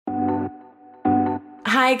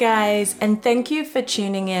Hi guys, and thank you for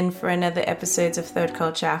tuning in for another episode of Third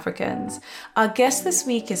Culture Africans. Our guest this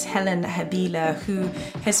week is Helen Habila, who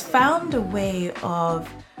has found a way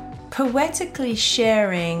of poetically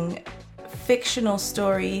sharing fictional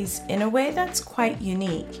stories in a way that's quite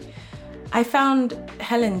unique. I found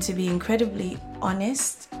Helen to be incredibly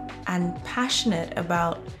honest and passionate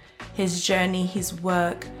about his journey, his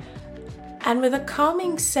work, and with a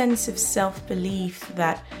calming sense of self-belief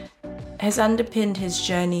that has underpinned his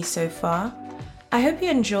journey so far. I hope you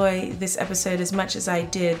enjoy this episode as much as I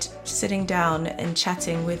did sitting down and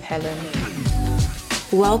chatting with Helen.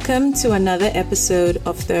 Welcome to another episode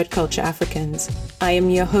of Third Culture Africans. I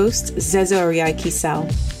am your host, Zeza Oriaiki Sal.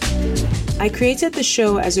 I created the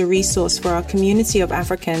show as a resource for our community of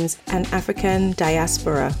Africans and African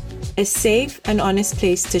diaspora. A safe and honest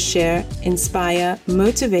place to share, inspire,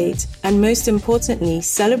 motivate, and most importantly,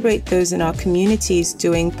 celebrate those in our communities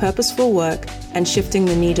doing purposeful work and shifting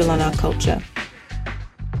the needle on our culture.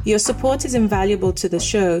 Your support is invaluable to the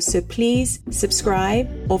show, so please subscribe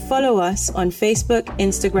or follow us on Facebook,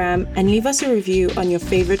 Instagram, and leave us a review on your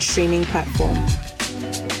favorite streaming platform.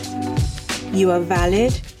 You are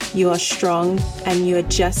valid, you are strong, and you are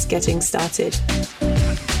just getting started.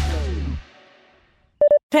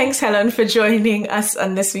 Thanks, Helen, for joining us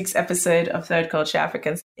on this week's episode of Third Culture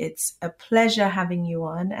Africans. It's a pleasure having you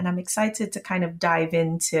on, and I'm excited to kind of dive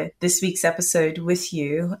into this week's episode with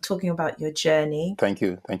you, talking about your journey. Thank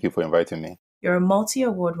you. Thank you for inviting me. You're a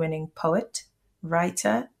multi-award-winning poet,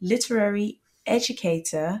 writer, literary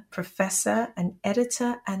educator, professor, and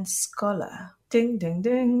editor and scholar. Ding, ding,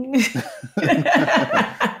 ding.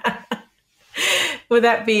 Would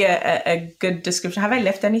that be a good description? Have I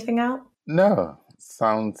left anything out? No.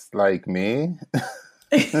 Sounds like me.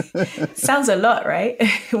 Sounds a lot, right?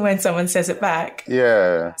 When someone says it back.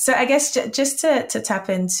 Yeah. So I guess just to tap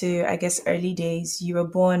into, early days, you were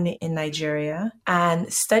born in Nigeria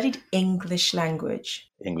and studied English language.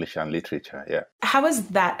 English and literature, yeah. How was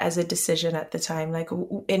that as a decision at the time? Like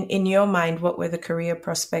in your mind, what were the career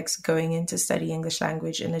prospects going into study English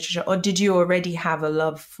language and literature? Or did you already have a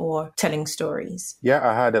love for telling stories? Yeah,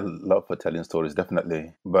 I had a love for telling stories,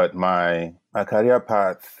 definitely. But my career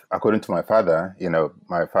path, according to my father,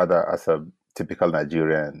 my father as a typical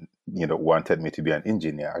Nigerian, wanted me to be an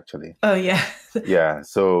engineer, actually. Oh, yeah. Yeah,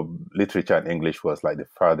 so literature and English was like the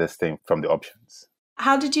farthest thing from the options.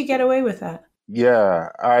 How did you get away with that? Yeah,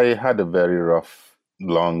 I had a very rough,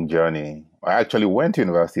 long journey. I actually went to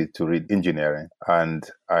university to read engineering, and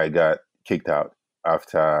I got kicked out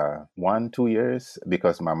after 1-2 years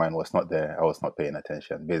because my mind was not there. I was not paying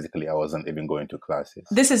attention. Basically, I wasn't even going to classes.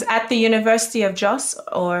 This is at the University of Jos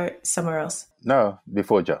or somewhere else? No,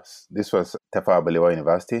 before Jos. This was Tafawa Balewa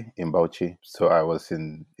University in Bauchi. So I was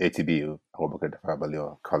in ATBU, Abubakar Tafawa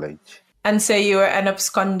Balewa College. And so you were an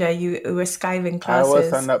absconder, you were skiving classes. I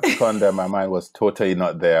was an absconder. My mind was totally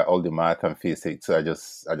not there, all the math and physics. So I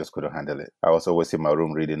just couldn't handle it. I was always in my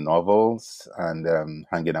room reading novels and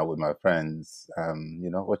hanging out with my friends,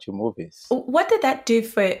 watching movies. What did that do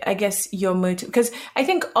for, your motive? Because I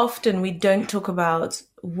think often we don't talk about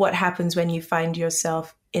what happens when you find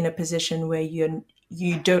yourself in a position where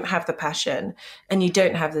you don't have the passion and you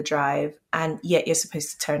don't have the drive, and yet you're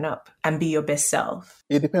supposed to turn up and be your best self.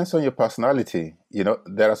 It depends on your personality.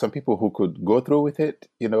 There are some people who could go through with it,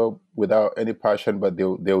 without any passion, but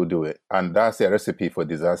they'll do it. And that's a recipe for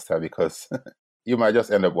disaster because you might just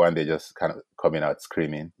end up one day just kind of coming out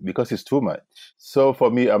screaming because it's too much. So for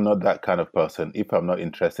me, I'm not that kind of person. If I'm not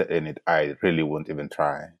interested in it, I really won't even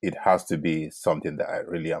try. It has to be something that I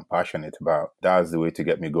really am passionate about. That's the way to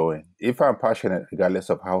get me going. If I'm passionate, regardless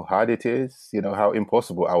of how hard it is, how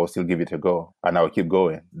impossible, I will still give it a go and I'll keep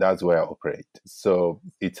going. That's where I operate. So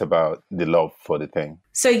it's about the love for the thing.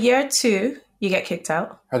 So year 2, you get kicked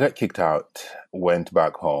out? I got kicked out, went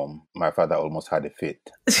back home. My father almost had a fit.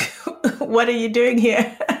 What are you doing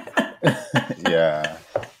here? Yeah.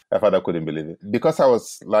 My father couldn't believe it. Because I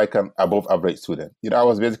was like an above average student. I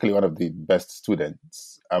was basically one of the best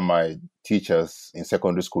students. And my teachers in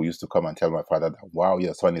secondary school used to come and tell my father that, wow,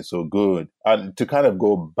 your son is so good. And to kind of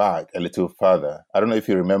go back a little further, I don't know if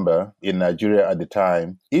you remember, in Nigeria at the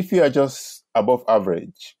time, if you are just above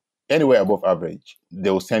average, anywhere above average, they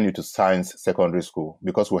will send you to science secondary school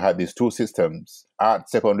because we had these two systems, art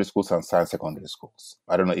secondary schools and science secondary schools.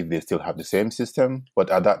 I don't know if they still have the same system, but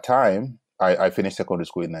at that time, I finished secondary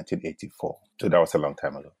school in 1984. So that was a long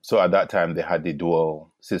time ago. So at that time, they had the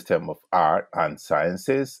dual system of art and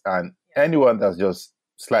sciences. And anyone that's just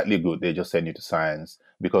slightly good, they just send you to science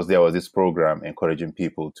because there was this program encouraging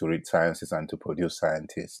people to read sciences and to produce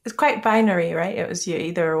scientists. It's quite binary, right? It was you're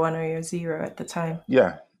either a 1 or you're 0 at the time.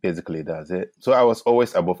 Yeah. basically that's it. So I was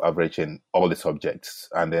always above average in all the subjects.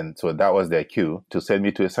 And then, so that was their cue to send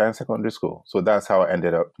me to a science secondary school. So that's how I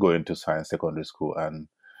ended up going to science secondary school and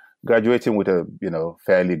graduating with a,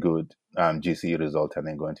 fairly good GCE result and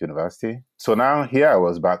then going to university. So now here I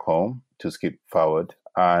was back home, to skip forward.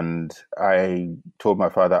 And I told my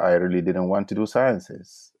father I really didn't want to do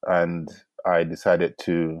sciences. And I decided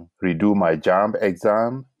to redo my JAMB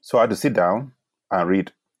exam. So I had to sit down and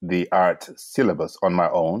read the art syllabus on my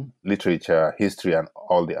own, literature, history, and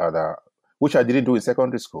all the other, which I didn't do in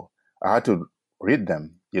secondary school. I had to read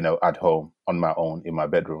them, at home on my own in my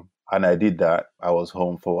bedroom. And I did that. I was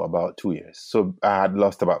home for about 2 years. So I had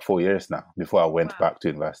lost about 4 years now before I went back to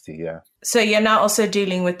university. Yeah. So you're now also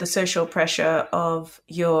dealing with the social pressure of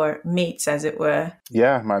your mates, as it were.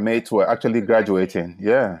 Yeah, my mates were actually graduating.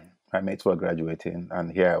 Yeah, my mates were graduating. And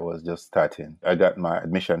here I was just starting. I got my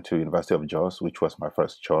admission to University of Jos, which was my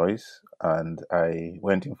first choice. And I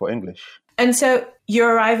went in for English. And so you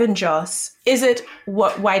arrive in Jos. Is it,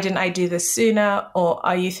 why didn't I do this sooner? Or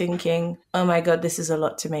are you thinking, oh my God, this is a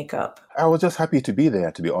lot to make up? I was just happy to be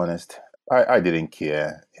there, to be honest. I didn't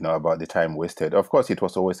care, about the time wasted. Of course, it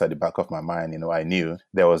was always at the back of my mind. I knew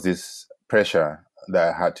there was this pressure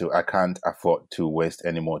that I can't afford to waste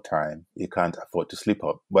any more time. You can't afford to slip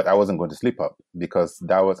up. But I wasn't going to slip up because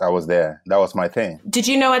I was there. That was my thing. Did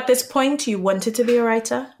you know at this point you wanted to be a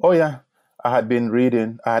writer? Oh, yeah. I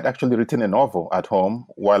had actually written a novel at home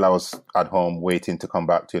while I was at home waiting to come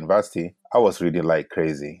back to university. I was reading like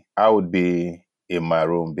crazy. I would be in my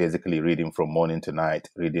room basically reading from morning to night,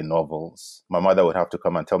 reading novels. My mother would have to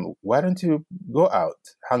come and tell me, why don't you go out,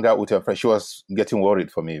 hang out with your friends? She was getting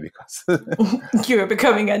worried for me because you were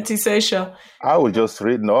becoming antisocial. I would just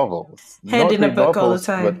read novels. Head in a book all the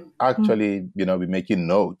time. But actually, be making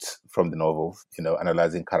notes from the novels,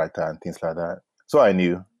 analyzing character and things like that. So I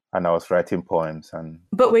knew. And I was writing poems.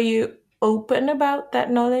 But were you open about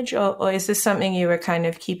that knowledge? Or is this something you were kind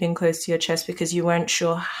of keeping close to your chest because you weren't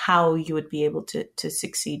sure how you would be able to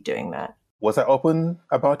succeed doing that? Was I open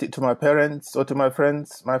about it to my parents or to my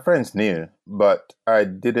friends? My friends knew, but I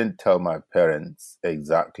didn't tell my parents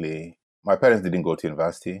exactly. My parents didn't go to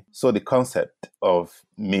university. So the concept of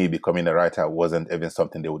me becoming a writer wasn't even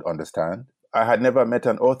something they would understand. I had never met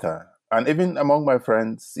an author. And even among my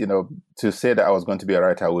friends, to say that I was going to be a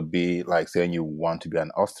writer would be like saying you want to be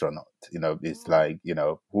an astronaut. It's like,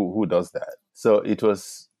 who does that? So it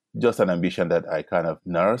was just an ambition that I kind of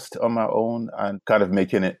nursed on my own and kind of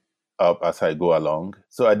making it up as I go along.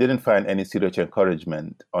 So I didn't find any serious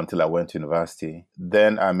encouragement until I went to university.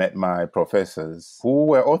 Then I met my professors who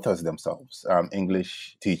were authors themselves,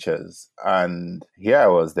 English teachers. And here I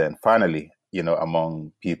was then, finally,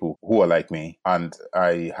 among people who were like me. And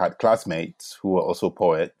I had classmates who were also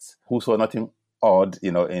poets who saw nothing odd,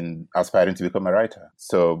 in aspiring to become a writer.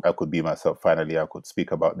 So I could be myself. Finally, I could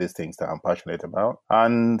speak about these things that I'm passionate about.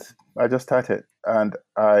 And I just started. And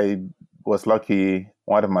I was lucky.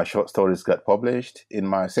 One of my short stories got published in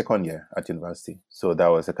my second year at university. So that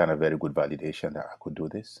was a kind of very good validation that I could do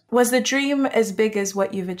this. Was the dream as big as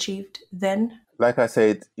what you've achieved then? Like I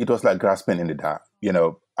said, it was like grasping in the dark.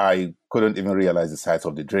 I couldn't even realize the size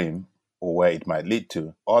of the dream or where it might lead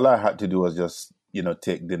to. All I had to do was just,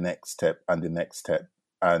 take the next step and the next step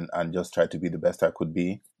and just try to be the best I could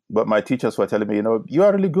be. But my teachers were telling me, you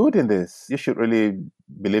are really good in this. You should really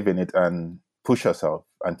believe in it and push yourself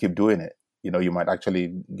and keep doing it. You might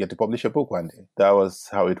actually get to publish a book one day. That was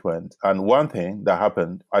how it went. And one thing that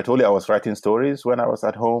happened, I told you I was writing stories when I was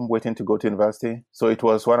at home waiting to go to university. So it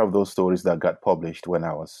was one of those stories that got published when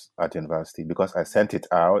I was at university because I sent it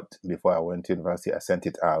out before I went to university. I sent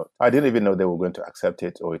it out. I didn't even know they were going to accept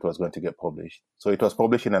it or it was going to get published. So it was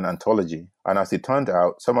published in an anthology. And as it turned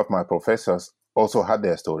out, some of my professors also had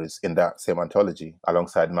their stories in that same anthology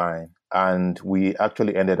alongside mine. And we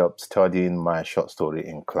actually ended up studying my short story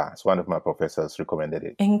in class. One of my professors recommended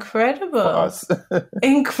it. Incredible. For us.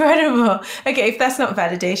 Incredible. Okay, if that's not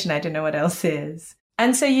validation, I don't know what else is.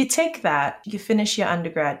 And so you take that, you finish your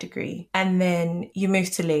undergrad degree, and then you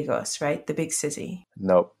move to Lagos, right? The big city.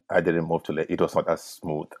 No, I didn't move to Lagos. It was not as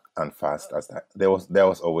smooth and fast as that. There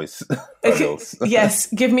was always hurdles. Yes,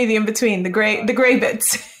 give me the in-between, the gray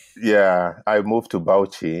bits. Yeah, I moved to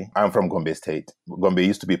Bauchi. I'm from Gombe State. Gombe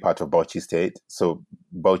used to be part of Bauchi State. So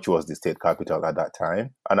Bauchi was the state capital at that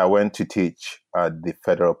time. And I went to teach at the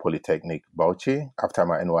Federal Polytechnic Bauchi after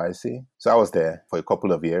my NYSC. So I was there for a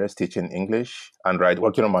couple of years teaching English and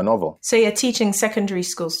working on my novel. So you're teaching secondary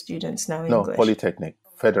school students now in English? No, Polytechnic,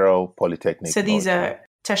 Federal Polytechnic. So these are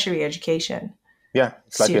tertiary education. Yeah,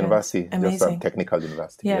 it's like university, Amazing. Just a technical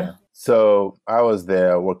university. Yeah. So I was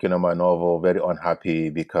there working on my novel, very unhappy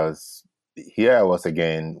because, here I was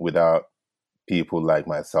again without people like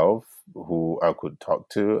myself who I could talk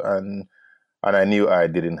to, and I knew I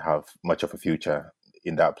didn't have much of a future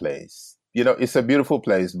in that place. It's a beautiful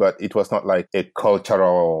place, but it was not like a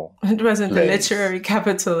cultural It wasn't place. The literary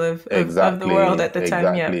capital of Exactly, the world at the time.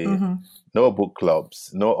 exactly. Yeah. Mm-hmm. No book clubs,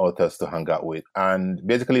 no authors to hang out with, and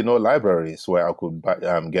basically no libraries where I could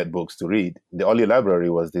get books to read. The only library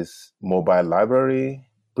was this mobile library.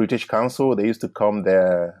 British Council, they used to come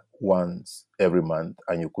there once every month,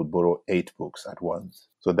 and you could borrow 8 books at once.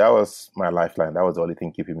 So that was my lifeline. That was the only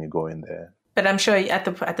thing keeping me going there. But I'm sure at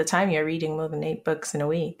the time you're reading more than 8 books in a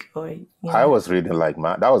week, or I was reading like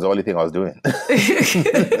mad. That was the only thing I was doing.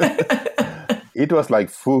 It was like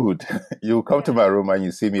food. You come to my room and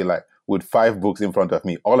you see me like with 5 books in front of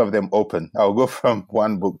me, all of them open. I'll go from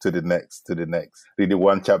one book to the next, reading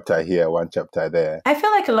one chapter here, one chapter there. I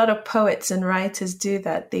feel like a lot of poets and writers do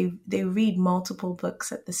that. They read multiple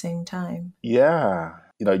books at the same time. Yeah.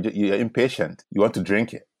 You're impatient. You want to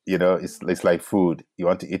drink it. It's like food. You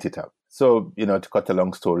want to eat it up. So, to cut a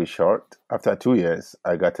long story short, after 2 years,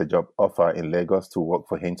 I got a job offer in Lagos to work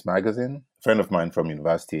for Hint magazine. A friend of mine from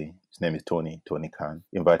university, his name is Tony Khan,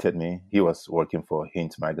 invited me. He was working for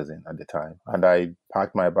Hint magazine at the time. And I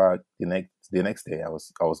packed my bag. The next day I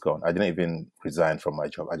was gone. I didn't even resign from my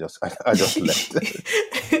job. I just left.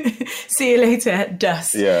 See you later,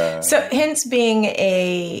 dust. Yeah. So Hints being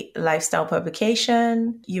a lifestyle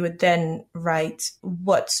publication, you would then write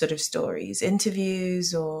what sort of stories?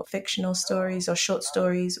 Interviews or fictional stories or short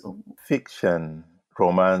stories? Fiction,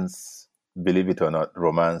 romance, believe it or not,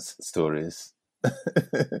 romance stories.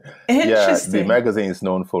 Yeah, the magazine is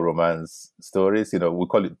known for romance stories. We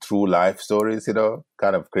call it true life stories,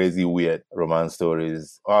 kind of crazy, weird romance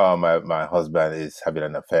stories. Oh, my husband is having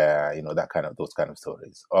an affair, those kind of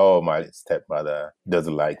stories. Oh, my stepmother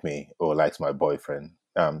doesn't like me or likes my boyfriend,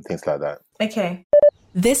 things like that. Okay.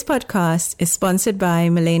 This podcast is sponsored by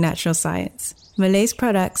Malay Natural Science. Malay's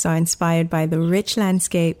products are inspired by the rich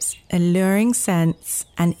landscapes, alluring scents,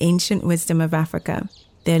 and ancient wisdom of Africa.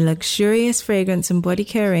 Their luxurious fragrance and body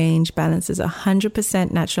care range balances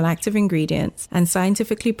 100% natural active ingredients and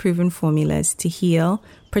scientifically proven formulas to heal,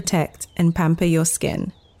 protect, and pamper your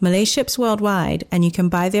skin. Malay ships worldwide, and you can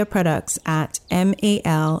buy their products at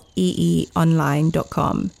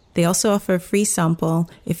maleeonline.com. They also offer a free sample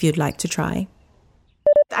if you'd like to try.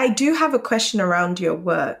 I do have a question around your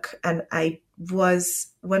work, and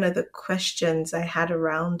one of the questions I had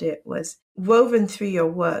around it was woven through your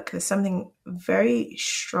work. There's something very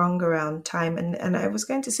strong around time. And I was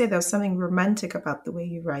going to say there was something romantic about the way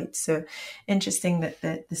you write. So interesting that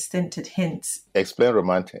the stint at Hints. Explain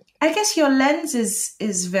romantic. I guess your lens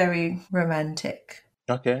is very romantic.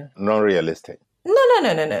 Okay. Non-realistic. No.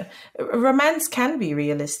 Romance can be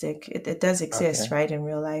realistic. It does exist, okay, right, in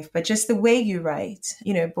real life. But just the way you write,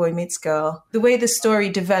 boy meets girl, the way the story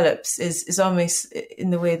develops is almost in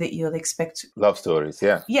the way that you'll expect. Love stories,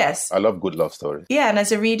 yeah. Yes. I love good love stories. Yeah, and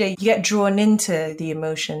as a reader, you get drawn into the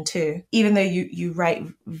emotion too. Even though you write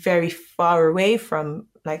very far away from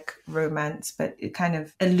like romance, but it kind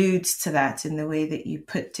of alludes to that in the way that you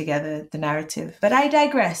put together the narrative. But I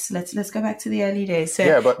digress. Let's go back to the early days. So,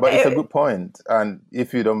 yeah, but it's a good point. And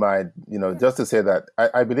if you don't mind, just to say that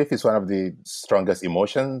I believe it's one of the strongest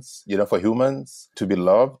emotions, for humans to be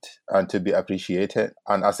loved and to be appreciated.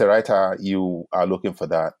 And as a writer, you are looking for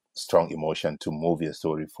that strong emotion to move your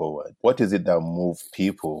story forward. What is it that moves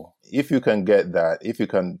people? If you can get that, if you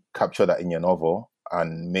can capture that in your novel,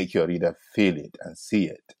 and make your reader feel it and see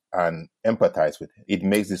it and empathize with it, it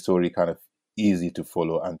makes the story kind of easy to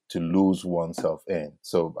follow and to lose oneself in.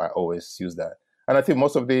 So I always use that. And I think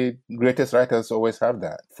most of the greatest writers always have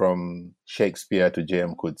that. From Shakespeare to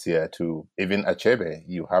J.M. Coetzee to even Achebe,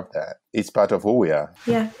 you have that. It's part of who we are.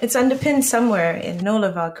 Yeah, it's underpinned somewhere in all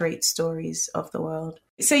of our great stories of the world.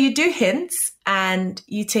 So you do Hints and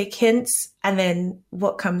you take Hints, and then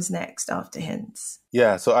what comes next after Hints?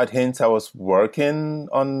 Yeah, so at Hints, I was working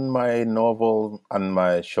on my novel and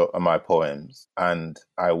my poems, and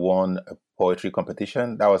I won a poetry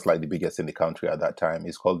competition. That was like the biggest in the country at that time.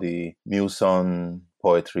 It's called the Muson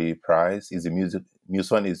Poetry Prize.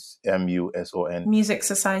 Muson is MUSON. Music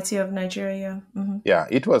Society of Nigeria. Mm-hmm. Yeah,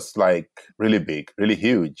 it was like really big, really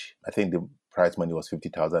huge. I think the prize money was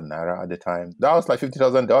 50,000 naira at the time. That was like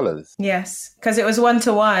 $50,000. Yes, because it was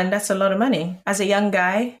 1-to-1. That's a lot of money. As a young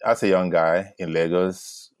guy in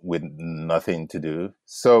Lagos with nothing to do.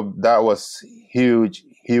 So that was huge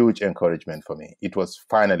encouragement for me. It was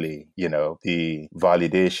finally, the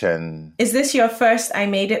validation. Is this your first I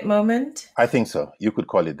made it moment? I think so. You could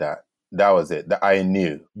call it that. That was it. That I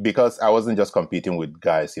knew, because I wasn't just competing with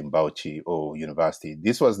guys in Bauchi or university.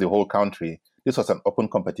 This was the whole country. This was an open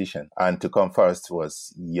competition. And to come first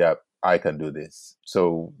was, yep, I can do this.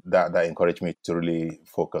 So that encouraged me to really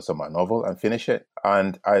focus on my novel and finish it.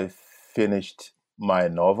 And I finished my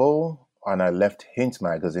novel and I left Hint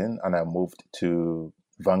magazine and I moved to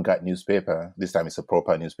Vanguard newspaper. This time it's a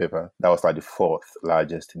proper newspaper. That was like the fourth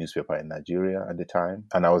largest newspaper in Nigeria at the time.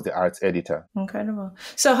 And I was the arts editor. Incredible.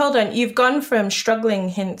 So hold on, you've gone from struggling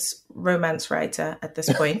Hint's romance writer at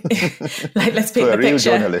this point. Like, let's paint the real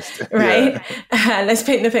picture. Journalist. Right? Yeah. Let's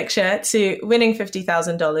paint the picture to winning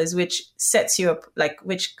 $50,000, which sets you up,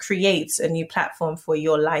 which creates a new platform for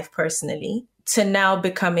your life personally, to now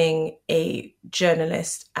becoming a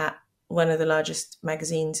journalist at one of the largest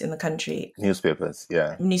magazines in the country. Newspapers,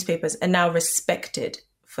 and now respected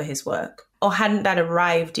for his work. Or hadn't that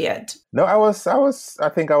arrived yet? No, I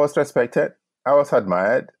think I was respected. I was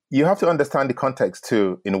admired. You have to understand the context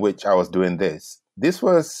too in which I was doing this. This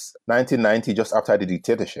was 1990, just after the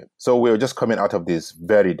dictatorship. So we were just coming out of this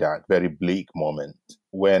very dark, very bleak moment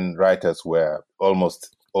when writers were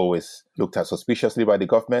almost always looked at suspiciously by the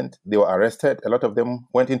government. They were arrested. A lot of them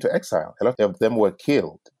went into exile. A lot of them were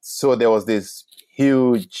killed. So there was this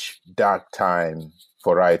huge dark time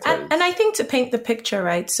for writers. And I think to paint the picture,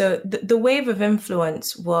 right? So the wave of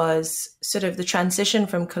influence was sort of the transition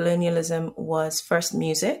from colonialism was first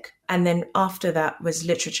music. And then after that was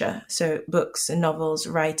literature. So books and novels,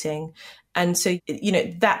 writing. And so,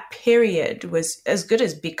 that period was as good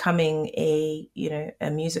as becoming a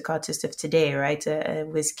music artist of today, right? A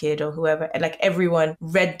WizKid or whoever. Like, everyone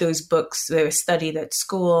read those books. They were studied at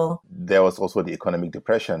school. There was also the economic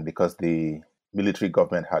depression because the military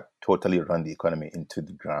government had totally run the economy into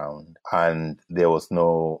the ground. And there was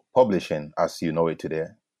no publishing as you know it today.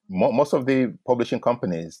 Most of the publishing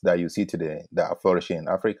companies that you see today that are flourishing in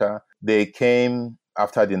Africa, they came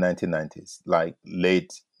after the 1990s, like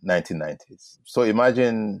late 1990s. So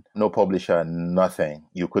imagine no publisher, nothing.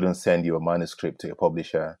 You couldn't send your manuscript to a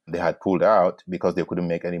publisher. They had pulled out because they couldn't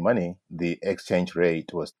make any money. The exchange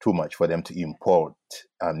rate was too much for them to import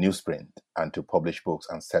newsprint and to publish books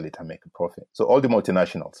and sell it and make a profit. So all the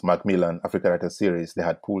multinationals, Macmillan, Africa Writer Series, they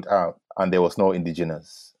had pulled out and there was no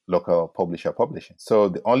indigenous local publisher publishing. So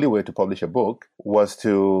the only way to publish a book was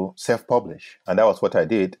to self-publish. And that was what I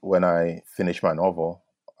did when I finished my novel.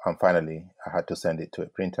 And finally, I had to send it to a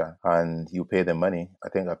printer and you pay them money. I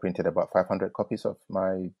think I printed about 500 copies of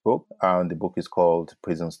my book. And the book is called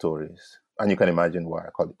Prison Stories. And you can imagine why I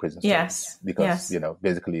call it Prison Stories. Yes. Because,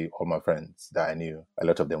 basically all my friends that I knew, a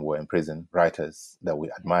lot of them were in prison. Writers that we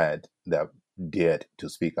admired, that dared to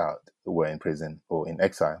speak out, were in prison or in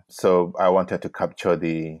exile. So I wanted to capture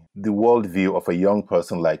the worldview of a young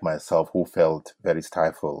person like myself who felt very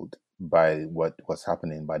stifled by what was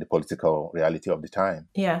happening, by the political reality of the time.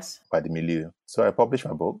 Yes. By the milieu. So I published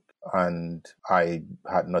my book and I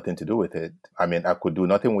had nothing to do with it. I mean, I could do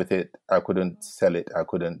nothing with it. I couldn't sell it.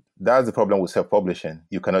 That's the problem with self-publishing.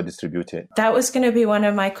 You cannot distribute it. That was going to be one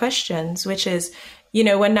of my questions, which is,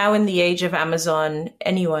 we're now in the age of Amazon.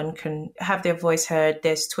 Anyone can have their voice heard.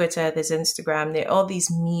 There's Twitter, there's Instagram, there are all these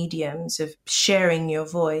mediums of sharing your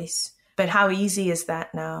voice. But how easy is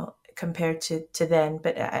that now compared to then?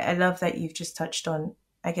 But I love that you've just touched on,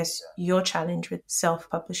 I guess, your challenge with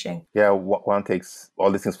self-publishing. Yeah, one takes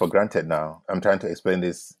all these things for granted now. I'm trying to explain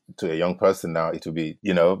this to a young person now. It would be,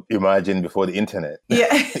 imagine before the internet.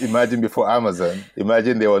 Yeah. Imagine before Amazon.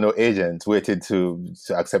 Imagine there were no agents waiting to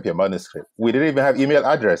accept your manuscript. We didn't even have email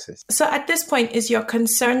addresses. So at this point, is your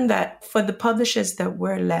concern that for the publishers that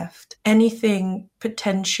were left, anything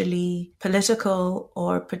potentially political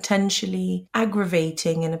or potentially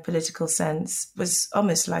aggravating in a political sense was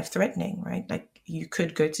almost life-threatening, right? Like, you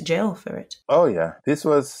could go to jail for it. Oh, yeah. This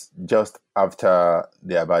was just after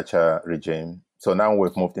the Abacha regime. So now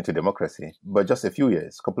we've moved into democracy. But just a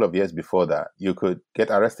couple of years before that, you could get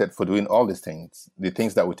arrested for doing all these things, the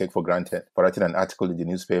things that we take for granted, for writing an article in the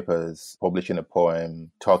newspapers, publishing a poem,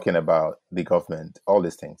 talking about the government, all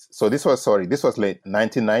these things. So this was late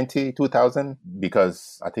 1990, 2000,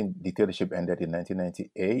 because I think dictatorship ended in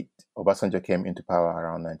 1998. Obasanjo came into power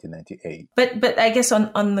around 1998. But I guess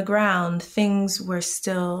on the ground, things were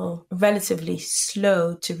still relatively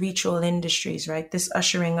slow to reach all industries, right? This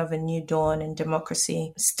ushering of a new dawn in democracy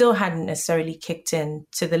democracy still hadn't necessarily kicked in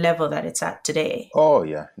to the level that it's at today. Oh,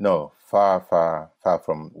 yeah. No, far, far, far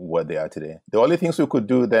from what they are today. The only things we could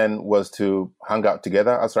do then was to hang out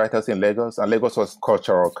together as writers in Lagos. And Lagos was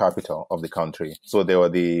cultural capital of the country. So there were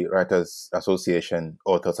the Writers Association,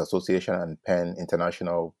 Authors Association, and Penn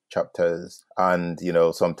International chapters. And,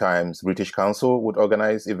 sometimes British Council would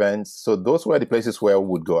organize events. So those were the places where we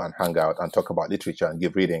would go and hang out and talk about literature and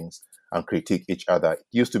give readings and critique each other. It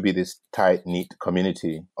used to be this tight-knit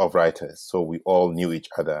community of writers. So we all knew each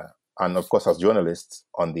other. And of course, as journalists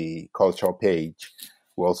on the cultural page,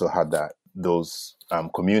 we also had those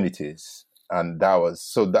communities. And that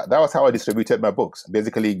was how I distributed my books,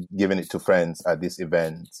 basically giving it to friends at these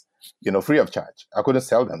events, free of charge. I couldn't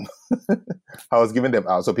sell them. I was giving them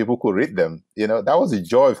out so people could read them. That was a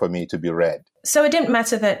joy for me to be read. So it didn't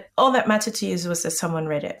matter that all that mattered to you was that someone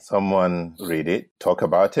read it. Someone read it, talk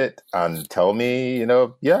about it, and tell me,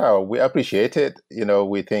 yeah, we appreciate it.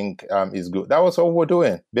 We think it's good. That was all we were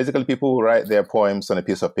doing. Basically, people will write their poems on a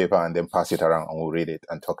piece of paper and then pass it around and we'll read it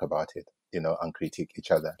and talk about it, and critique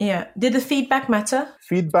each other. Yeah. Did the feedback matter?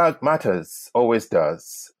 Feedback matters, always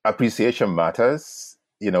does. Appreciation matters.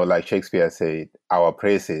 Like Shakespeare said, our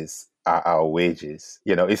praises are our wages.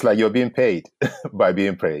 It's like you're being paid by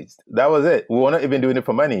being praised. That was it. We were not even doing it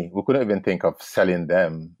for money. We couldn't even think of selling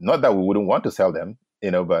them. Not that we wouldn't want to sell them,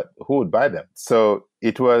 but who would buy them? So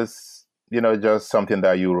it was, just something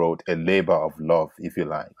that you wrote, a labor of love, if you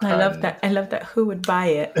like. I love that. Who would buy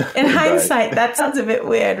it? In hindsight, that sounds a bit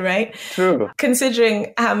weird, right? True.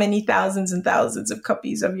 Considering how many thousands and thousands of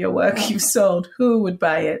copies of your work you've sold, who would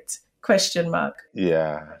buy it? ?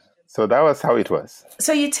 Yeah. So that was how it was.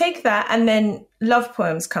 So you take that and then Love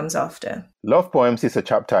Poems comes after. Love Poems is a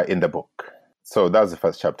chapter in the book. So that's the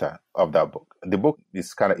first chapter of that book. The book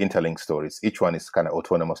is kind of interlinked stories. Each one is kind of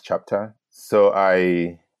autonomous chapter. So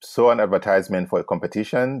I saw an advertisement for a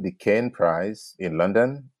competition, the Caine Prize in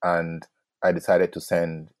London, and I decided to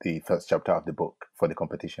send the first chapter of the book for the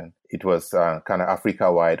competition. It was a kind of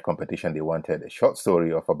Africa-wide competition. They wanted a short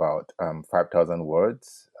story of about 5,000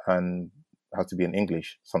 words and has to be in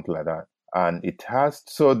English, something like that. And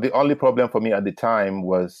so the only problem for me at the time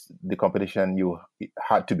was the competition you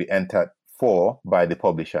had to be entered for by the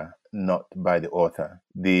publisher, not by the author.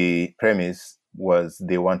 The premise was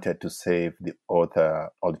they wanted to save the author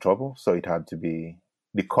all the trouble, so it had to be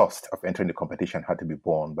the cost of entering the competition had to be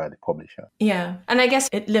borne by the publisher. Yeah. And I guess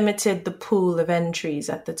it limited the pool of entries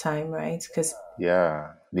at the time, right?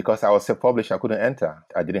 Because I was a publisher, I couldn't enter.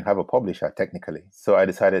 I didn't have a publisher technically. So I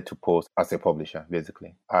decided to post as a publisher,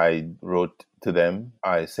 basically. I wrote to them.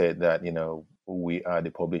 I said that, we are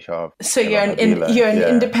the publisher of... So you're an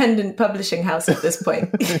independent publishing house at this point.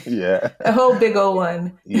 Yeah. A whole big old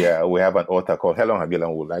one. Yeah, we have an author called Helon Habila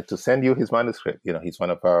and would like to send you his manuscript. He's one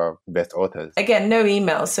of our best authors. Again, no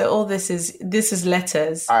email. So all this is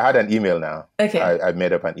letters. I had an email now. Okay. I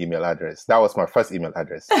made up an email address. That was my first email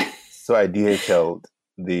address. So I DHL'd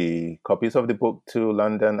the copies of the book to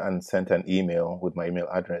London and sent an email with my email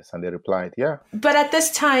address, and they replied, yeah. But at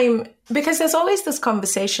this time, because there's always this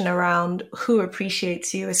conversation around who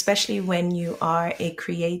appreciates you, especially when you are a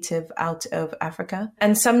creative out of Africa.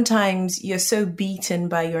 And sometimes you're so beaten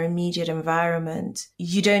by your immediate environment,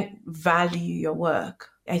 you don't value your work.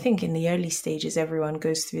 I think in the early stages, everyone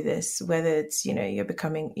goes through this, whether it's, you're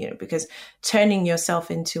becoming, because turning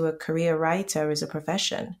yourself into a career writer is a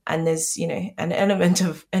profession. And there's, an element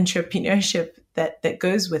of entrepreneurship that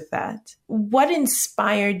goes with that. What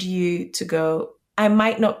inspired you to go, I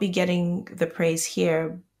might not be getting the praise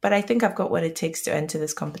here, but I think I've got what it takes to enter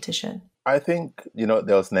this competition? I think,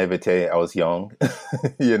 there was naivete. I was young,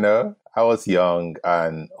 I was young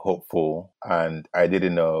and hopeful, and I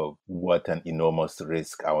didn't know what an enormous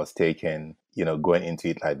risk I was taking, going into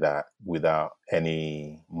it like that without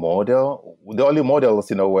any model. The only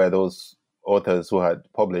models, were those authors who had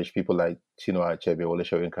published, people like Chinua Achebe, Wole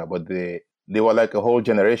Soyinka, but they were like a whole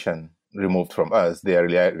generation removed from us. Their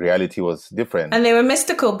reality was different. And they were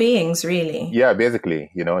mystical beings, really. Yeah,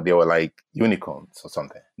 basically, they were like unicorns or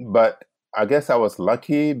something. But I guess I was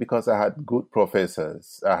lucky because I had good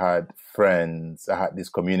professors, I had friends, I had this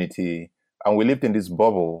community, and we lived in this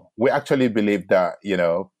bubble. We actually believed that,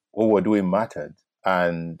 what we were doing mattered.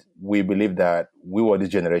 And we believed that we were the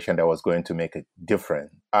generation that was going to make a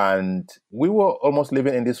difference. And we were almost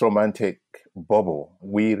living in this romantic bubble.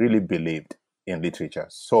 We really believed in literature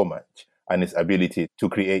so much and its ability to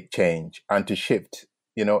create change and to shift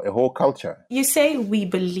a whole culture. You say we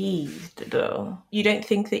believed, though. You don't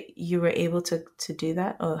think that you were able to do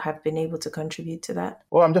that or have been able to contribute to that?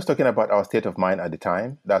 Well, I'm just talking about our state of mind at the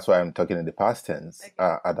time. That's why I'm talking in the past tense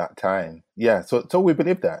at that time. Yeah, so we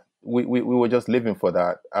believed that. we were just living for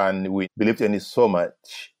that. And we believed in it so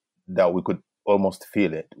much that we could almost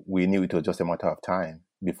feel it. We knew it was just a matter of time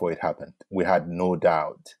before it happened. We had no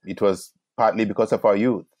doubt. It was partly because of our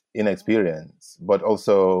youth, inexperience, but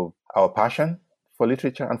also our passion for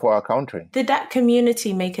literature and for our country. Did that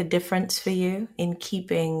community make a difference for you in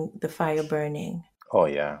keeping the fire burning? Oh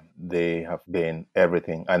yeah, they have been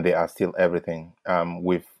everything, and they are still everything.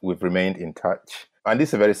 We've remained in touch, and this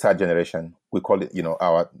is a very sad generation. We call it,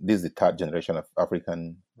 this is the third generation of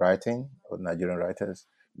African writing or Nigerian writers.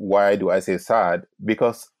 Why do I say sad?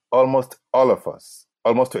 Because almost all of us,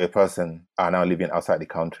 almost to a person, are now living outside the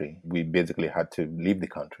country. We basically had to leave the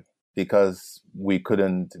country because we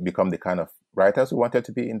couldn't become the kind of writers we wanted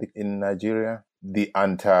to be in Nigeria. The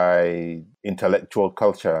anti-intellectual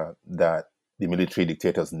culture that the military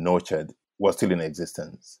dictators nurtured was still in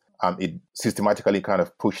existence. It systematically kind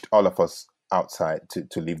of pushed all of us outside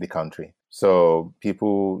to leave the country. So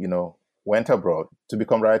people, went abroad to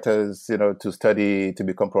become writers, to study, to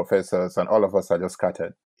become professors, and all of us are just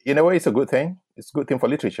scattered. In a way, it's a good thing. It's a good thing for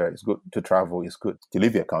literature. It's good to travel. It's good to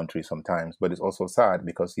leave your country sometimes, but it's also sad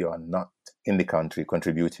because you are not in the country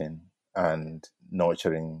contributing and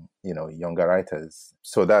nurturing, younger writers.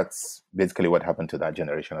 So that's basically what happened to that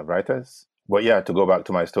generation of writers. But yeah, to go back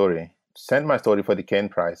to my story, sent my story for the Cain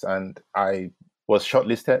Prize, and I was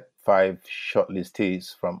shortlisted. 5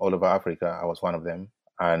 shortlistees from all over Africa. I was one of them.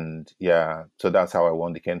 And yeah, so that's how I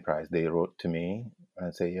won the Cain Prize. They wrote to me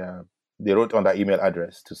and say, yeah, they wrote on that email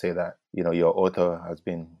address to say that, your author has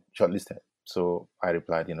been shortlisted. So I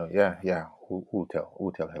replied, yeah, who tell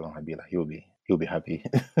Helen Habila? He'll be happy.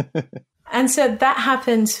 And so that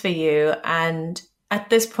happens for you. And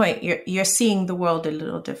at this point, you're seeing the world a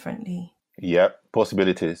little differently. Yep,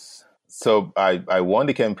 possibilities. So I won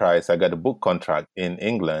the Cain Prize. I got a book contract in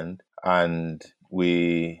England, and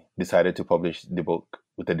we decided to publish the book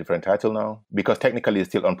with a different title now, because technically it's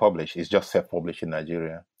still unpublished. It's just self-published in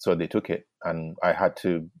Nigeria. So they took it, and I had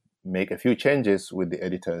to make a few changes with the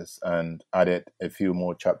editors and added a few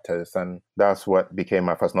more chapters. And that's what became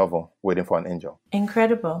my first novel, Waiting for an Angel.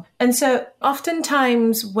 Incredible. And so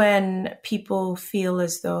oftentimes when people feel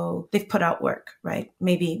as though they've put out work, right?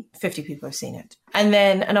 Maybe 50 people have seen it. And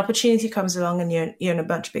then an opportunity comes along and you're in a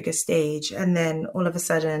much bigger stage. And then all of a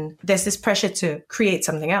sudden there's this pressure to create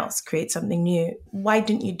something else, create something new. Why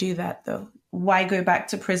didn't you do that though? Why go back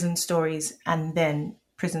to Prison Stories and then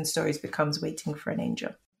Prison Stories becomes Waiting for an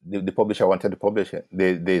Angel? The publisher wanted to publish it.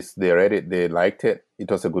 They read it. They liked it. It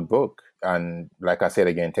was a good book. And like I said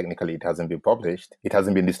again, technically it hasn't been published. It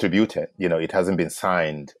hasn't been distributed. It hasn't been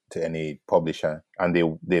signed to any publisher.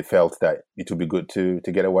 And they felt that it would be good to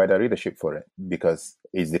get a wider readership for it because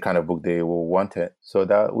it's the kind of book they will want it. So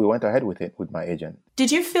that we went ahead with it with my agent.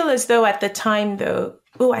 Did you feel as though at the time though,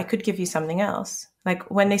 I could give you something else?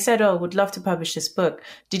 Like when they said, would love to publish this book,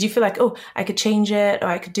 did you feel like, I could change it or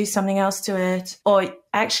I could do something else to it? Or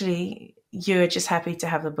actually, you're just happy to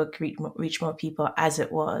have the book reach more people as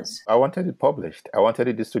it was? I wanted it published. I wanted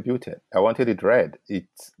it distributed. I wanted it read.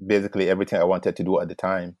 It's basically everything I wanted to do at the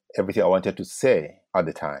time. Everything I wanted to say at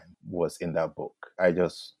the time was in that book. I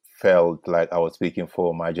just felt like I was speaking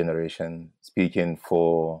for my generation, speaking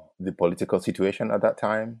for the political situation at that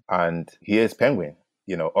time. And here's Penguin,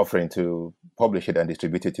 offering to publish it and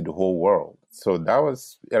distribute it to the whole world. So that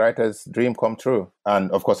was a writer's dream come true.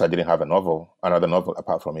 And of course, I didn't have another novel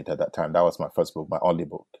apart from it at that time. That was my first book, my only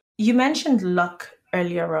book. You mentioned luck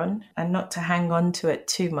earlier on, and not to hang on to it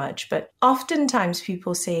too much, but oftentimes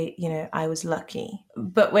people say, I was lucky.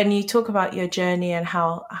 But when you talk about your journey and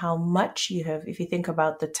how much you have, if you think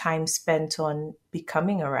about the time spent on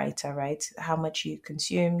becoming a writer, right? How much you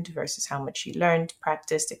consumed versus how much you learned,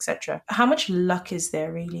 practiced, etc. How much luck is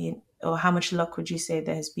there really, or how much luck would you say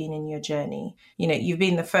there has been in your journey? You've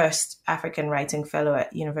been the first African Writing Fellow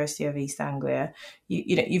at University of East Anglia.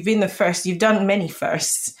 You've been the first, you've done many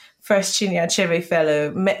firsts. First Chinua Achebe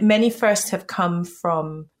Fellow. Many firsts have come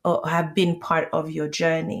from or have been part of your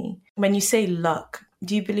journey. When you say luck,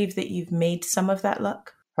 do you believe that you've made some of that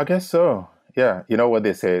luck? I guess so. Yeah. You know what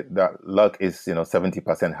they say, that luck is,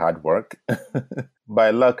 70% hard work.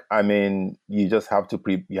 By luck, I mean, you just have to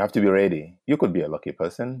you have to be ready. You could be a lucky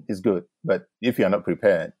person. It's good. But if you're not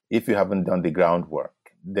prepared, if you haven't done the groundwork,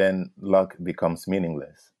 then luck becomes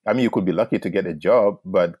meaningless. I mean, you could be lucky to get a job,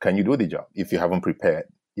 but can you do the job if you haven't prepared,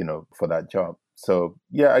 for that job? So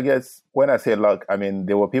yeah, I guess when I say luck, I mean,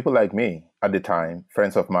 there were people like me at the time,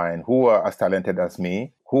 friends of mine who were as talented as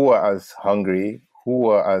me, who were as hungry, who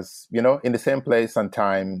were as, in the same place and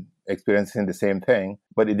time experiencing the same thing,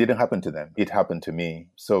 but it didn't happen to them. It happened to me.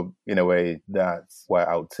 So in a way, that's why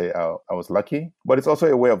I would say I was lucky. But it's also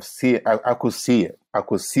a way of seeing. I could see it. I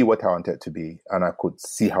could see what I wanted to be, and I could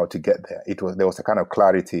see how to get there. There was a kind of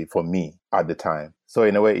clarity for me at the time. So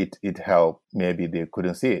in a way, it helped. Maybe they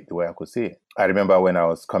couldn't see it the way I could see it. I remember when I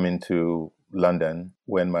was coming to London,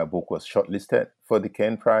 when my book was shortlisted for the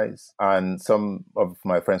Cairn Prize, and some of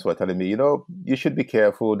my friends were telling me, you should be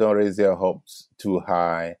careful, don't raise your hopes too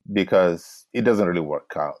high because it doesn't really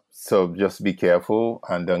work out. So just be careful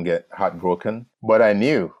and don't get heartbroken. But I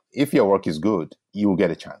knew if your work is good, you will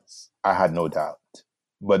get a chance. I had no doubt,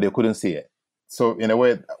 but they couldn't see it. So in a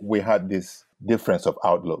way, we had this difference of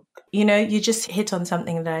outlook. You just hit on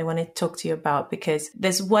something that I wanted to talk to you about, because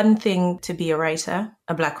there's one thing to be a writer,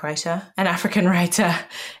 a Black writer, an African writer.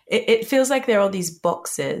 It feels like there are all these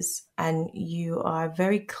boxes, and you are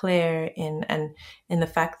very clear in the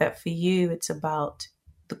fact that for you, it's about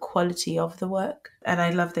the quality of the work. And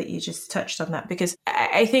I love that you just touched on that, because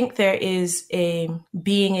I think there is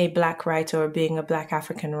being a Black writer or being a Black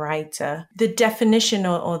African writer, the definition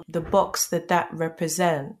or the box that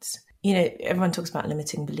represents. Everyone talks about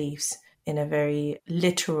limiting beliefs in a very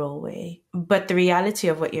literal way. But the reality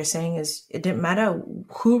of what you're saying is it didn't matter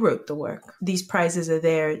who wrote the work. These prizes are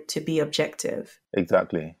there to be objective.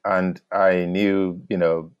 Exactly. And I knew,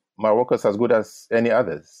 my work was as good as any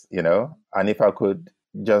others, and if I could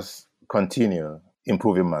just continue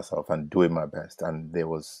improving myself and doing my best. And there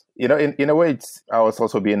was, in a way, I was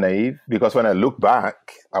also being naive, because when I look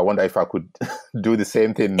back, I wonder if I could do the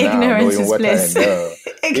same thing now, Ignorance knowing is what bliss. I know.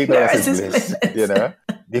 Ignorance is bliss.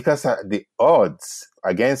 Because the odds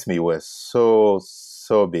against me were so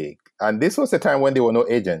big. And this was a time when there were no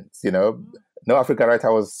agents, no African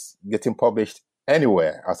writer was getting published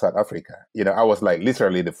anywhere outside Africa. I was like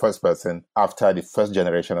literally the first person after the first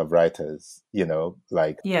generation of writers, Chinua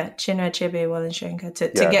Achebe Walenshenka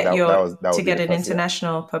to get an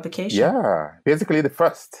international publication. Yeah, basically the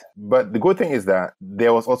first. But the good thing is that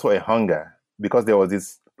there was also a hunger, because there was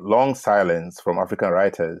this long silence from African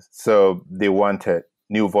writers. So they wanted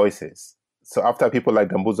new voices. So after people like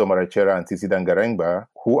Dambuzo Marechera and Tisi Dangarengba,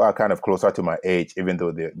 who are kind of closer to my age, even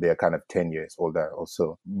though they're kind of 10 years older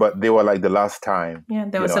also, but they were like the last time. Yeah,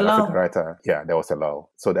 there was a lull. There was a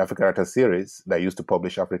lull. So the African Writer series that used to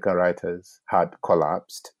publish African writers had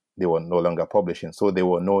collapsed. They were no longer publishing. So there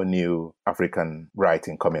were no new African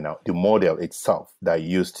writing coming out. The model itself that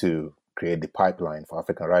used to create the pipeline for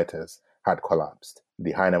African writers had collapsed.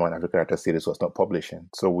 The Heinemann African Writer series was not publishing.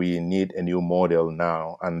 So we need a new model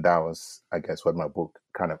now. And that was, I guess, what my book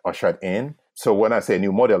kind of ushered in. So when I say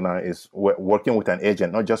new model now is working with an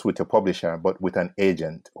agent, not just with a publisher, but with an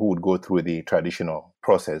agent who would go through the traditional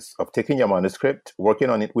process of taking your manuscript, working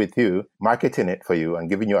on it with you, marketing it for you and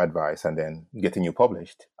giving you advice and then getting you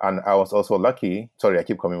published. And I was also lucky. Sorry, I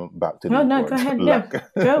keep coming back to the No, go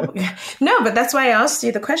ahead. No, but that's why I asked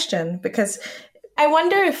you the question, because I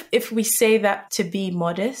wonder if we say that to be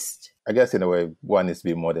modest. I guess in a way, one is to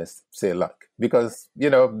be modest, say luck. Because,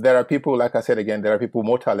 there are people, like I said again, there are people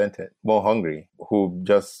more talented, more hungry, who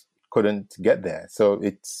just couldn't get there. So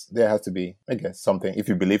there has to be, I guess, something, if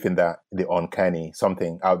you believe in that, the uncanny,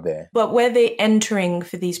 something out there. But were they entering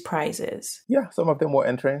for these prizes? Yeah, some of them were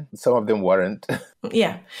entering, some of them weren't.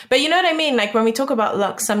 Yeah. But you know what I mean? Like when we talk about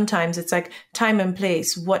luck, sometimes it's like time and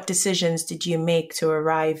place. What decisions did you make to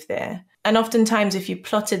arrive there? And oftentimes, if you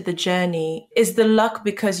plotted the journey, is the luck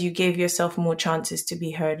because you gave yourself more chances to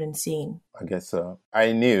be heard and seen? I guess so.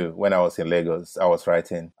 I knew when I was in Lagos, I was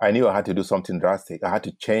writing, I knew I had to do something drastic. I had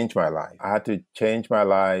to change my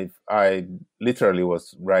life. I literally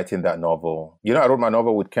was writing that novel. I wrote my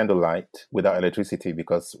novel with candlelight, without electricity,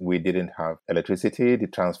 because we didn't have electricity. The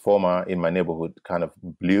transformer in my neighborhood kind of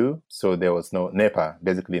blew. So there was no NEPA.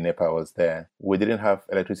 Basically, NEPA was there. We didn't have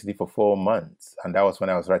electricity for 4 months. And that was when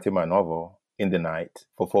I was writing my novel. In the night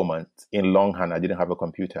for 4 months. In longhand, I didn't have a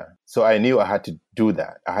computer. So I knew I had to do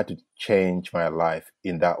that. I had to change my life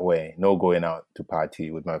in that way. No going out to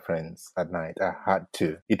party with my friends at night. I had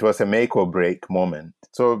to. It was a make or break moment.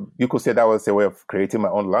 So you could say that was a way of creating my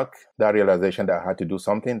own luck. That realization that I had to do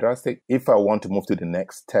something drastic. If I want to move to the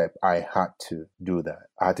next step, I had to do that.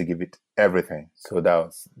 I had to give it everything. So that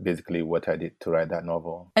was basically what I did to write that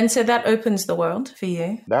novel. And so that opens the world for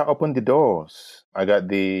you? That opened the doors. I got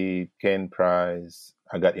the Cairn Prize.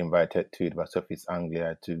 I got invited to University of East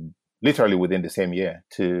Anglia to literally within the same year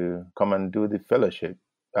to come and do the fellowship.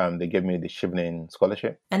 They gave me the Chevening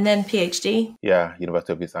Scholarship. And then PhD? Yeah,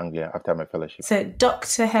 University of East Anglia after my fellowship. So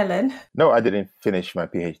Dr. Helen? No, I didn't finish my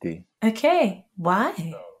PhD. Okay.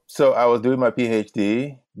 Why? So I was doing my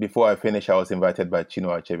PhD Before I finished, I was invited by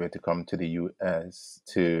Chinua Achebe to come to the US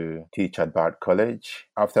to teach at Bard College.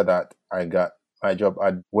 After that, I got my job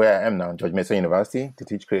at where I am now, George Mason University, to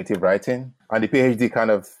teach creative writing. And the PhD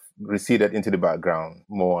kind of receded into the background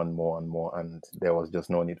more and more and more, and there was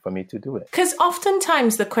just no need for me to do it. Because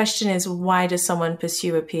oftentimes the question is, why does someone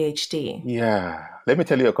pursue a PhD? Yeah. Let me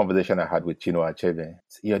tell you a conversation I had with Chinua Achebe.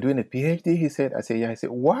 You're doing a PhD? He said. I said, yeah. He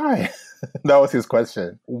said, why? That was his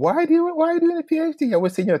question. Why are you doing a PhD? You're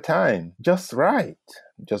wasting your time. Just write.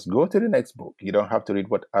 Just go to the next book. You don't have to read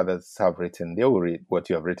what others have written. They will read what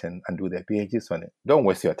you have written and do their PhDs on it. Don't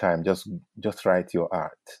waste your time. Just write your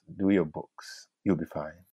art. Do your books. You'll be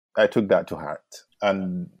fine. I took that to heart,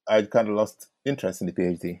 and I kind of lost interest in the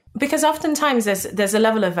PhD. Because oftentimes there's a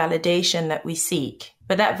level of validation that we seek,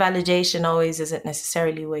 but that validation always isn't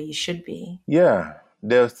necessarily where you should be. Yeah,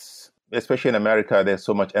 especially in America, there's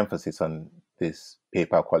so much emphasis on this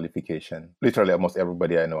paper qualification. Literally, almost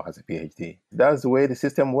everybody I know has a PhD. That's the way the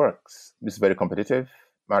system works. It's very competitive.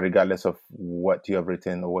 And regardless of what you have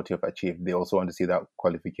written or what you have achieved, they also want to see that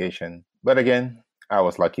qualification. But again, I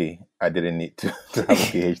was lucky. I didn't need to have a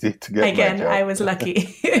PhD to get Again, my job. I was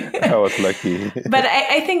lucky. I was lucky. But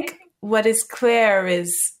I think what is clear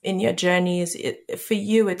is in your journey is for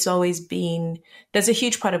you, it's always been, there's a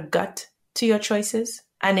huge part of gut to your choices.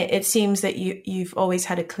 And it seems that you've always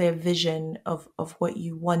had a clear vision of what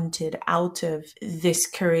you wanted out of this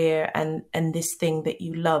career and this thing that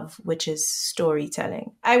you love, which is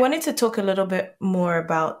storytelling. I wanted to talk a little bit more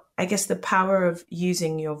about, I guess, the power of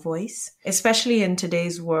using your voice, especially in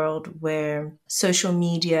today's world where social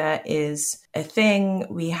media is a thing.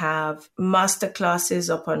 We have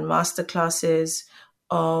masterclasses upon masterclasses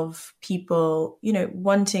of people,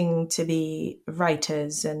 wanting to be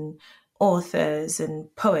writers and authors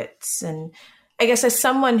and poets. And I guess as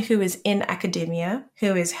someone who is in academia,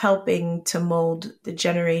 who is helping to mold the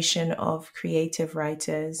generation of creative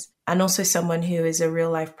writers, and also someone who is a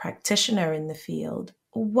real life practitioner in the field,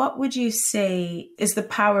 what would you say is the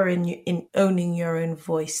power in owning your own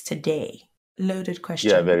voice today? Loaded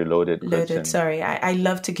question. Yeah, very loaded question. Sorry, I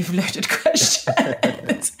love to give loaded questions.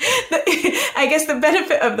 I guess the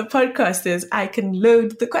benefit of the podcast is I can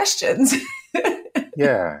load the questions.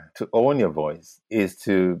 Yeah, to own your voice is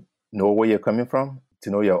to know where you're coming from, to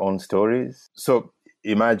know your own stories. So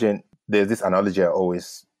imagine there's this analogy I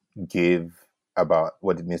always give about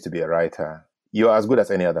what it means to be a writer. You're as good as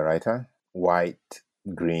any other writer, white,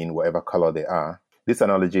 green, whatever color they are. This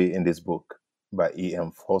analogy in this book by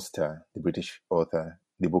E.M. Forster, the British author,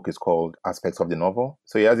 the book is called Aspects of the Novel.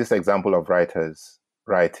 So he has this example of writers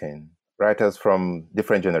writing, writers from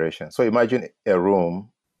different generations. So imagine a room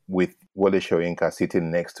with Wole Soyinka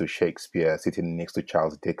sitting next to Shakespeare, sitting next to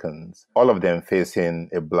Charles Dickens, all of them facing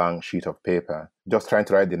a blank sheet of paper, just trying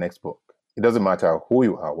to write the next book. It doesn't matter who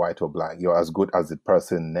you are, white or black, you're as good as the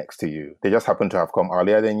person next to you. They just happen to have come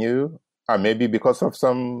earlier than you, and maybe because of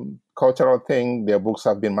some cultural thing, their books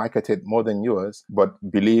have been marketed more than yours, but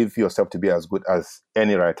believe yourself to be as good as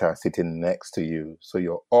any writer sitting next to you. So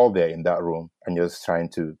you're all there in that room, and you're just trying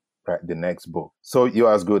to write the next book. So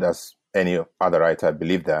you're as good as any other writer,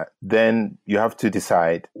 believe that. Then you have to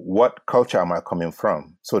decide, what culture am I coming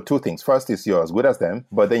from? So two things. First is you're as good as them,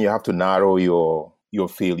 but then you have to narrow your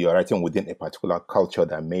field. You're writing within a particular culture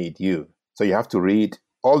that made you. So you have to read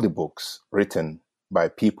all the books written by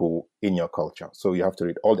people in your culture. So you have to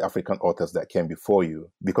read all the African authors that came before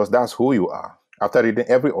you, because that's who you are. After reading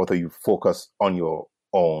every author, you focus on your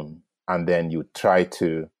own, and then you try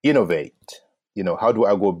to innovate. How do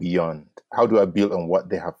I go beyond? How do I build on what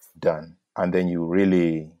they have done? And then you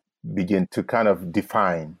really begin to kind of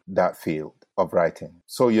define that field of writing.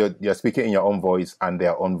 So you're speaking in your own voice and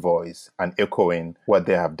their own voice and echoing what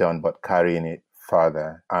they have done, but carrying it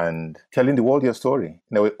further and telling the world your story.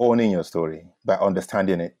 In a way, owning your story by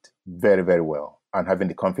understanding it very, very well and having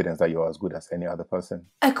the confidence that you're as good as any other person.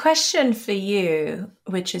 A question for you,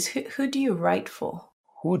 which is who do you write for?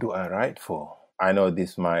 Who do I write for? I know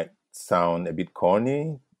this might sound a bit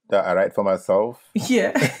corny, that I write for myself.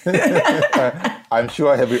 Yeah. I'm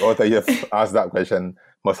sure every author you've asked that question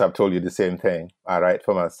must have told you the same thing. I write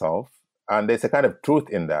for myself. And there's a kind of truth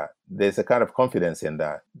in that. There's a kind of confidence in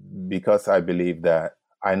that, because I believe that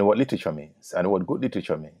I know what literature means. I know what good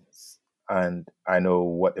literature means. And I know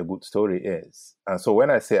what a good story is. And so when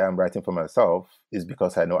I say I'm writing for myself, it's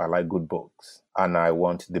because I know I like good books and I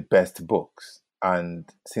want the best books. And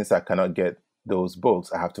since I cannot get those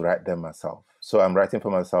books, I have to write them myself. So I'm writing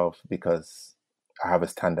for myself because I have a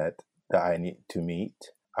standard that I need to meet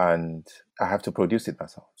and I have to produce it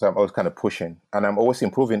myself. So I'm always kind of pushing, and I'm always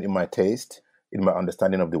improving in my taste, in my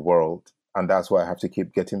understanding of the world. And that's why I have to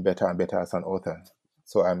keep getting better and better as an author.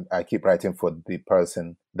 So I keep writing for the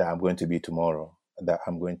person that I'm going to be tomorrow, that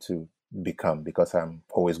I'm going to become, because I'm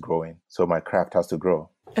always growing. So my craft has to grow.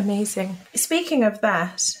 Amazing. Speaking of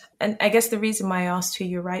that, and I guess the reason why I asked who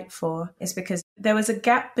you write for is because there was a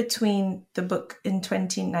gap between the book in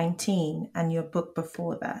 2019 and your book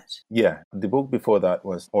before that. Yeah, the book before that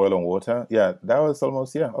was Oil and Water. Yeah, that was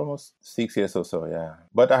almost 6 years or so, yeah.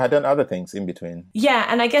 But I had done other things in between. Yeah,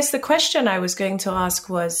 and I guess the question I was going to ask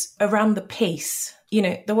was around the pace. You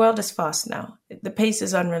know, the world is fast now. The pace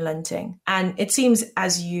is unrelenting. And it seems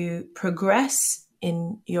as you progress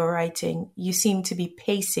in your writing, you seem to be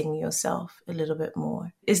pacing yourself a little bit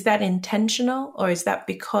more. Is that intentional, or is that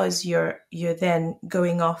because you're then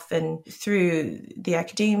going off and through the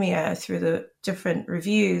academia, through the different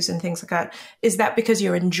reviews and things like that? Is that because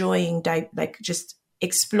you're enjoying just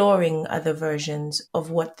exploring other versions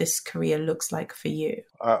of what this career looks like for you?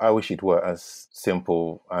 I wish it were as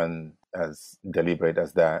simple and as deliberate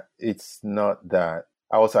as that. It's not that.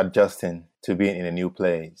 I was adjusting to being in a new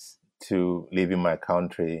place, to leaving my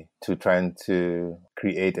country, to trying to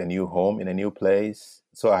create a new home in a new place.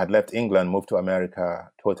 So I had left England, moved to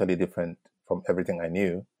America, totally different from everything I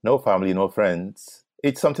knew. No family, no friends.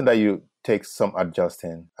 It's something that you take some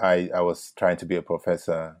adjusting. I was trying to be a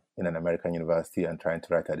professor in an American university and trying to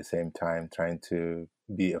write at the same time, trying to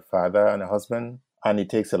be a father and a husband. And it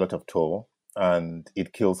takes a lot of toll and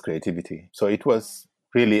it kills creativity. So it was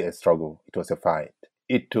really a struggle. It was a fight.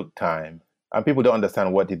 It took time. And people don't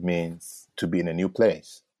understand what it means to be in a new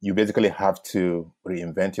place. You basically have to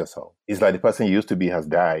reinvent yourself. It's like the person you used to be has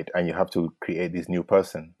died and you have to create this new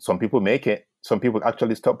person. Some people make it. Some people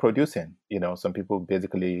actually stop producing. Some people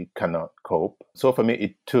basically cannot cope. So for me,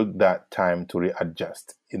 it took that time to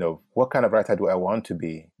readjust. What kind of writer do I want to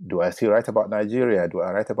be? Do I still write about Nigeria? Do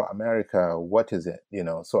I write about America? What is it?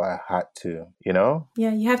 So I had to,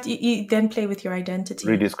 Yeah, you have to, you then play with your identity.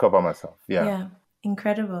 Rediscover myself. Yeah. Yeah,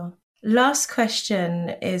 incredible. Last question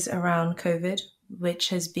is around COVID, which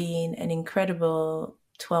has been an incredible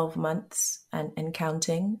 12 months and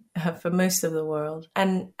counting for most of the world.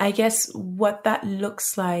 And I guess what that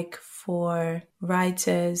looks like for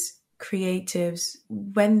writers, creatives,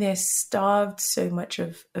 when they're starved so much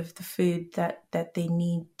of the food that they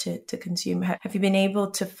need to consume. Have you been able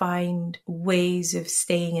to find ways of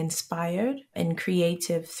staying inspired and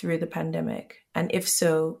creative through the pandemic? And if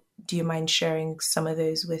so, do you mind sharing some of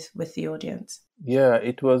those with the audience? Yeah,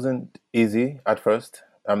 it wasn't easy at first.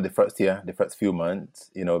 The first few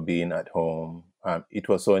months, being at home, it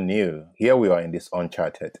was so new. Here we are in this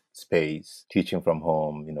uncharted space, teaching from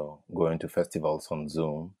home, going to festivals on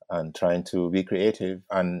Zoom and trying to be creative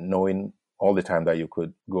and knowing all the time that you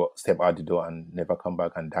could go step out the door and never come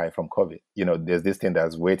back and die from COVID. There's this thing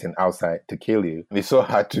that's waiting outside to kill you. It's so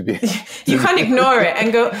hard to be. You can't ignore it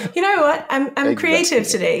and go, you know what? I'm Exactly. creative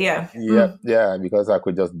today. Yeah. Yeah, because I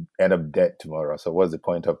could just end up dead tomorrow. So what's the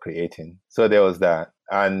point of creating? So there was that.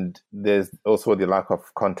 And there's also the lack of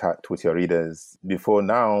contact with your readers. Before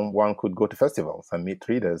now, one could go to festivals and meet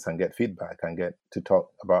readers and get feedback and get to talk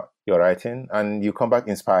about your writing. And you come back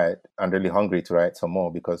inspired and really hungry to write some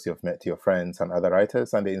more because you've met your friends and other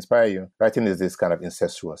writers and they inspire you. Writing is this kind of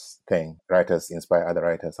incestuous thing. Writers inspire other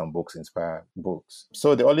writers and books inspire books.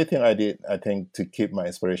 So the only thing I did, I think, to keep my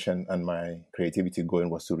inspiration and my creativity going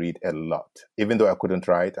was to read a lot. Even though I couldn't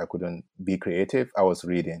write, I couldn't be creative, I was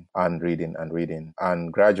reading and reading and reading. And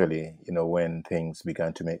gradually, when things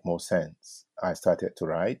began to make more sense, I started to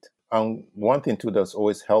write. And one thing too that's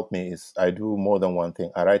always helped me is I do more than one thing.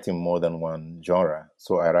 I write in more than one genre.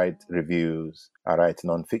 So I write reviews, I write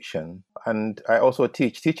nonfiction, and I also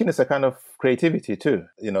teach. Teaching is a kind of creativity too.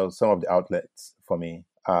 Some of the outlets for me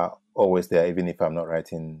are always there, even if I'm not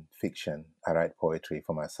writing fiction. I write poetry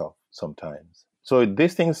for myself sometimes. So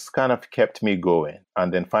these things kind of kept me going.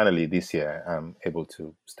 And then finally this year, I'm able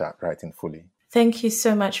to start writing fully. Thank you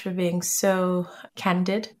so much for being so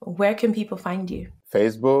candid. Where can people find you?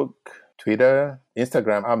 Facebook, Twitter,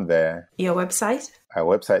 Instagram, I'm there. Your website?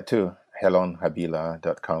 Our website too,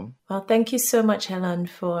 HelonHabila.com. Well, thank you so much, Helon,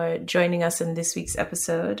 for joining us in this week's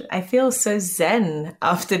episode. I feel so zen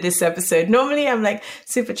after this episode. Normally I'm like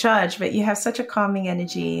supercharged, but you have such a calming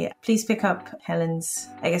energy. Please pick up Helon's,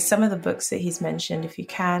 some of the books that he's mentioned if you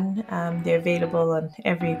can. They're available on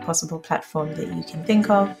every possible platform that you can think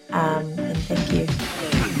of. And thank you.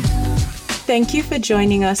 Thank you for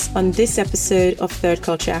joining us on this episode of Third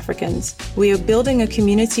Culture Africans. We are building a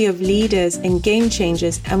community of leaders and game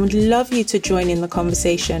changers and would love you to join in the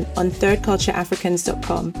conversation on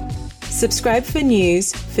thirdcultureafricans.com. Subscribe for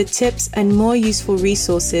news, for tips and more useful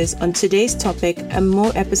resources on today's topic and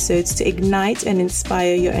more episodes to ignite and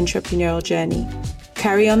inspire your entrepreneurial journey.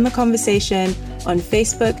 Carry on the conversation on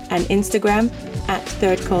Facebook and Instagram at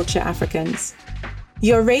Third Culture Africans.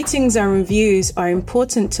 Your ratings and reviews are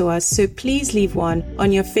important to us, so please leave one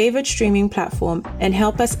on your favorite streaming platform and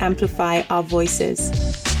help us amplify our voices.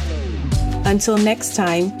 Until next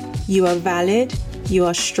time, you are valid, you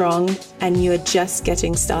are strong, and you are just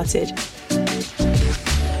getting started.